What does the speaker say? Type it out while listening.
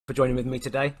for joining with me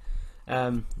today.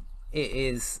 It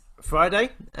is Friday,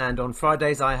 and on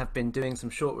Fridays I have been doing some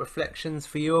short reflections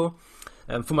for you all,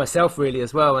 for myself really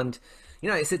as well. And you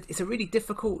know, it's a really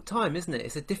difficult time, isn't it?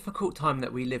 It's a difficult time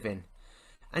that we live in.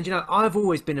 And you know, I've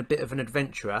always been a bit of an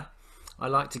adventurer. I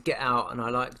like to get out and I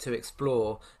like to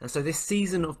explore. And so this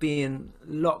season of being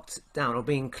locked down or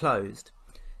being closed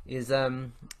is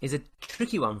a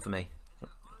tricky one for me. I've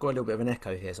got a little bit of an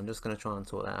echo here, so I'm just going to try and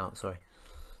sort that out. Sorry.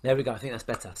 There we go. I think that's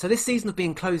better. So this season of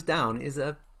being closed down is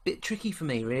a bit tricky for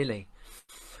me, really.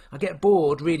 I get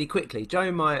bored really quickly.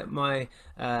 Jo, my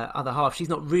other half, she's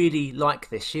not really like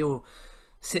this. She'll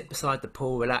sit beside the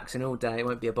pool relaxing all day. It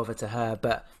won't be a bother to her.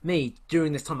 But me,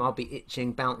 during this time, I'll be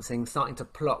itching, bouncing, starting to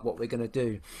plot what we're going to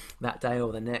do that day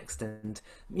or the next, and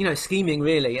you know, scheming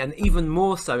really, and even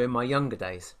more so in my younger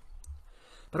days.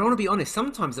 But I want to be honest,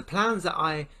 sometimes the plans that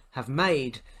I have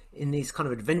made in these kind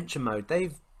of adventure mode,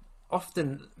 they've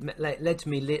often led to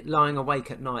me lying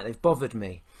awake at night. They've bothered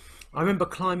me. I remember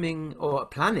planning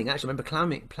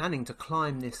to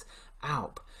climb this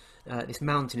Alp, this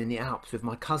mountain in the Alps with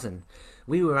my cousin.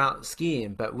 We were out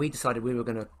skiing, but we decided we were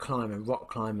going to climb and rock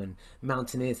climb and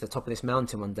mountaineer to the top of this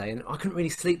mountain one day. And I couldn't really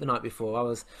sleep the night before. I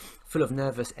was full of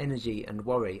nervous energy and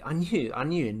worry. I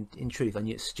knew in truth, I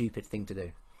knew it's a stupid thing to do.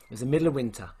 It was the middle of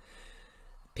winter.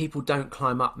 People don't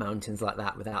climb up mountains like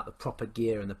that without the proper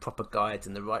gear and the proper guides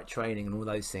and the right training and all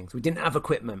those things. We didn't have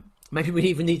equipment. Maybe we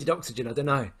even needed oxygen, I don't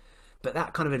know. But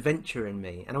that kind of adventure in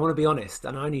me, and I want to be honest,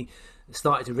 and I only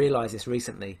started to realise this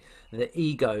recently, the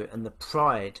ego and the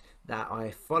pride that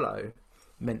I follow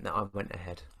meant that I went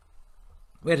ahead.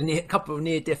 We had a couple of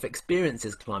near-death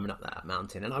experiences climbing up that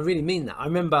mountain, and I really mean that. I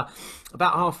remember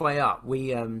about halfway up, we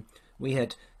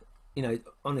had, you know,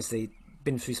 honestly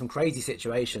been through some crazy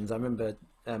situations. I remember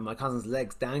my cousin's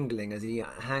legs dangling as he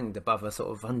hanged above a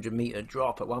sort of 100-metre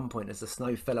drop at one point as the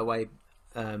snow fell away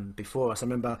before us. I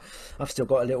remember I've still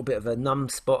got a little bit of a numb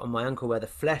spot on my ankle where the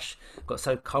flesh got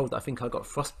so cold that I think I got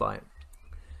frostbite.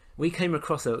 We came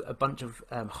across a bunch of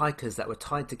hikers that were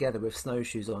tied together with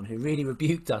snowshoes on, who really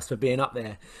rebuked us for being up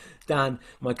there. Dan,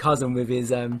 my cousin, with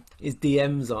his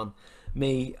DMs on.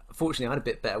 Me, fortunately, I had a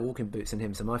bit better walking boots than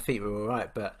him, so my feet were all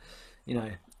right. But you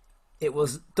know, it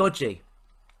was dodgy.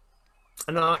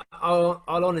 And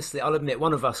I'll admit,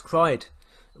 one of us cried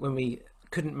when we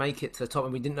couldn't make it to the top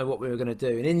and we didn't know what we were going to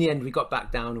do. And in the end, we got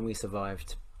back down and we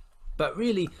survived. But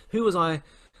really, who was I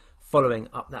following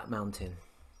up that mountain?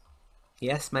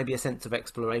 Yes, maybe a sense of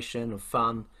exploration, of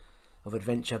fun, of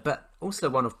adventure, but also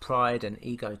one of pride and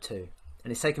ego too.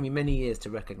 And it's taken me many years to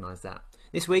recognise that.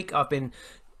 This week, I've been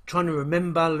trying to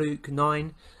remember Luke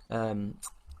 9,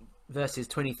 verses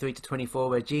 23 to 24,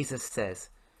 where Jesus says,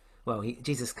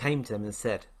 Jesus came to them and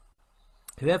said,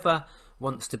 "Whoever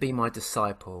wants to be my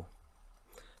disciple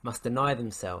must deny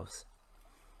themselves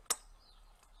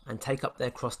and take up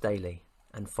their cross daily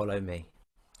and follow me.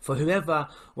 For whoever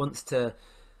wants to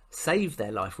save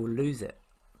their life will lose it,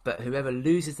 but whoever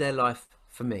loses their life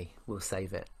for me will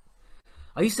save it."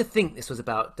 I used to think this was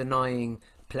about denying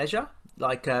pleasure,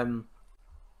 like you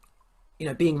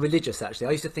know, being religious. Actually,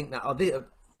 I used to think that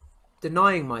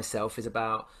denying myself is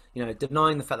about, you know,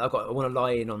 denying the fact that I want to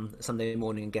lie in on Sunday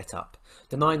morning and get up,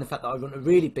 denying the fact that I want a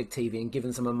really big TV and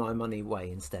giving some of my money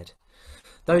away instead.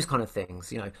 Those kind of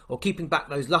things, you know, or keeping back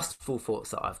those lustful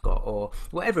thoughts that I've got, or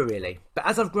whatever really. But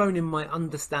as I've grown in my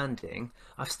understanding,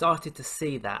 I've started to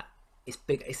see that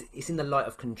it's in the light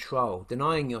of control.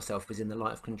 Denying yourself is in the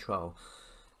light of control.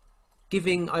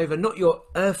 Giving over not your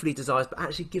earthly desires, but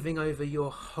actually giving over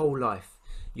your whole life,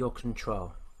 your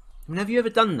control. I mean, have you ever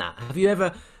done that? Have you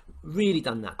ever really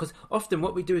done that? Because often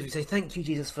what we do is we say, "Thank you,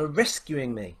 Jesus, for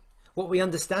rescuing me." What we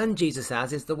understand Jesus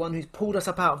as is the one who's pulled us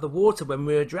up out of the water when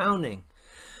we were drowning.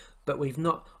 But we've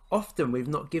not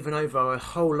given over our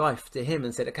whole life to him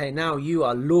and said, "Okay, now you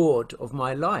are Lord of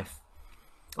my life."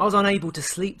 I was unable to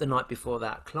sleep the night before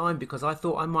that climb because I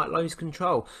thought I might lose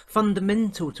control.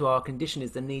 Fundamental to our condition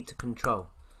is the need to control.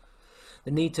 The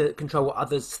need to control what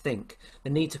others think, the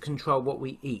need to control what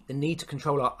we eat, the need to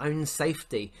control our own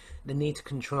safety, the need to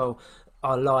control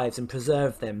our lives and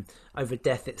preserve them over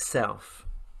death itself.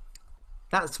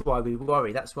 That's why we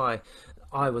worry. That's why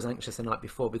I was anxious the night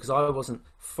before, because I wasn't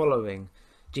following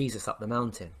Jesus up the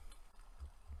mountain.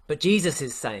 But Jesus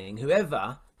is saying,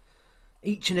 whoever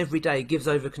each and every day gives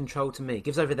over control to me,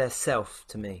 gives over their self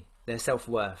to me, their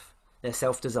self-worth, their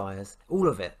self-desires, all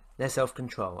of it, their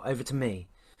self-control over to me,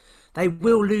 they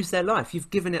will lose their life. You've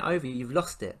given it over, you've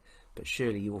lost it, but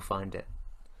surely you will find it.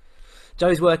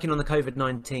 Jo's working on the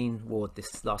COVID-19 ward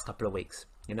this last couple of weeks.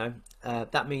 You know,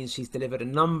 that means she's delivered a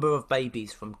number of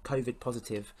babies from COVID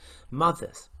positive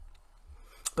mothers.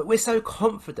 But we're so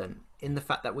confident in the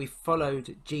fact that we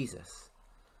followed Jesus.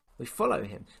 We follow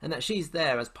him, and that she's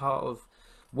there as part of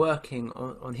working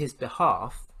on his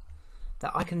behalf,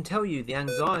 that I can tell you the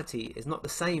anxiety is not the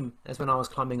same as when I was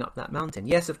climbing up that mountain.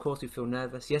 Yes, of course we feel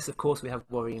nervous. Yes, of course we have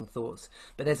worrying thoughts,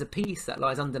 but there's a peace that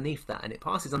lies underneath that, and it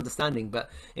passes understanding, but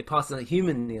it passes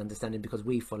humanly understanding because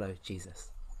we follow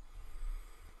Jesus.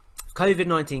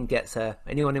 COVID-19 gets her,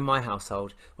 anyone in my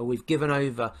household, well, we've given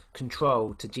over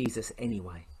control to Jesus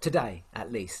anyway. Today,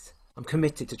 at least. I'm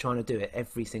committed to trying to do it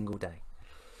every single day.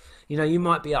 You know, you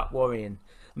might be up worrying,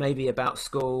 maybe about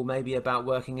school, maybe about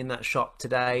working in that shop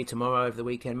today, tomorrow, over the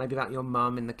weekend, maybe about your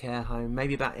mum in the care home,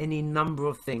 maybe about any number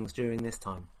of things during this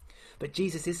time. But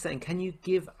Jesus is saying, can you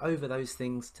give over those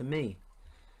things to me?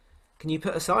 Can you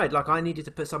put aside, like I needed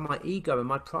to put aside my ego and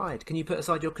my pride? Can you put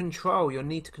aside your control, your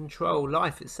need to control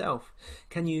life itself?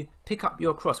 Can you pick up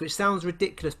your cross? Which sounds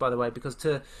ridiculous, by the way, because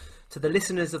to the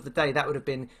listeners of the day, that would have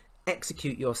been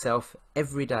execute yourself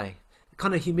every day.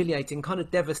 Kind of humiliating, kind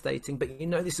of devastating, but you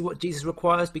know this is what Jesus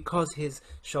requires because his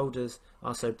shoulders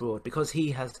are so broad, because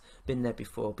he has been there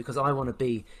before, because I want to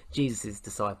be Jesus'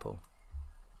 disciple.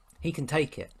 He can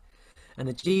take it. And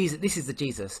this is the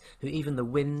Jesus who even the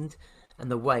wind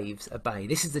and the waves obey.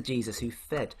 This is the Jesus who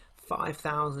fed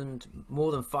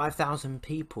more than 5,000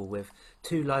 people with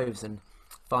 2 loaves and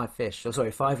 5 fish. Oh,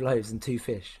 sorry, 5 loaves and 2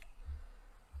 fish.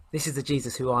 This is the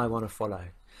Jesus who I want to follow.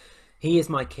 He is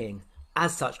my King.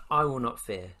 As such, I will not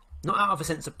fear. Not out of a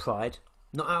sense of pride,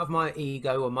 not out of my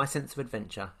ego or my sense of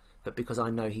adventure, but because I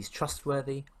know he's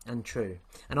trustworthy and true.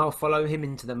 And I'll follow him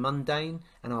into the mundane,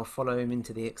 and I'll follow him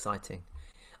into the exciting.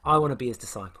 I want to be his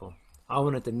disciple. I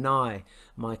want to deny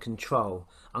my control.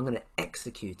 I'm going to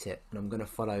execute it, and I'm going to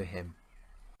follow him.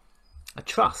 I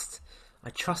trust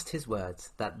his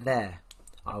words, that there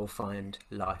I will find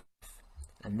life,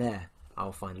 and there I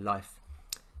will find life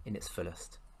in its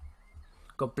fullest.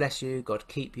 God bless you, God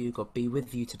keep you, God be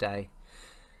with you today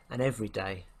and every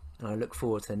day, and I look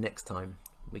forward to the next time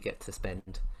we get to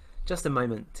spend just a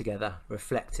moment together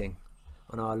reflecting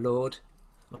on our Lord,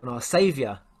 on our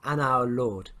Saviour and our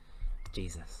Lord,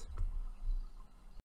 Jesus.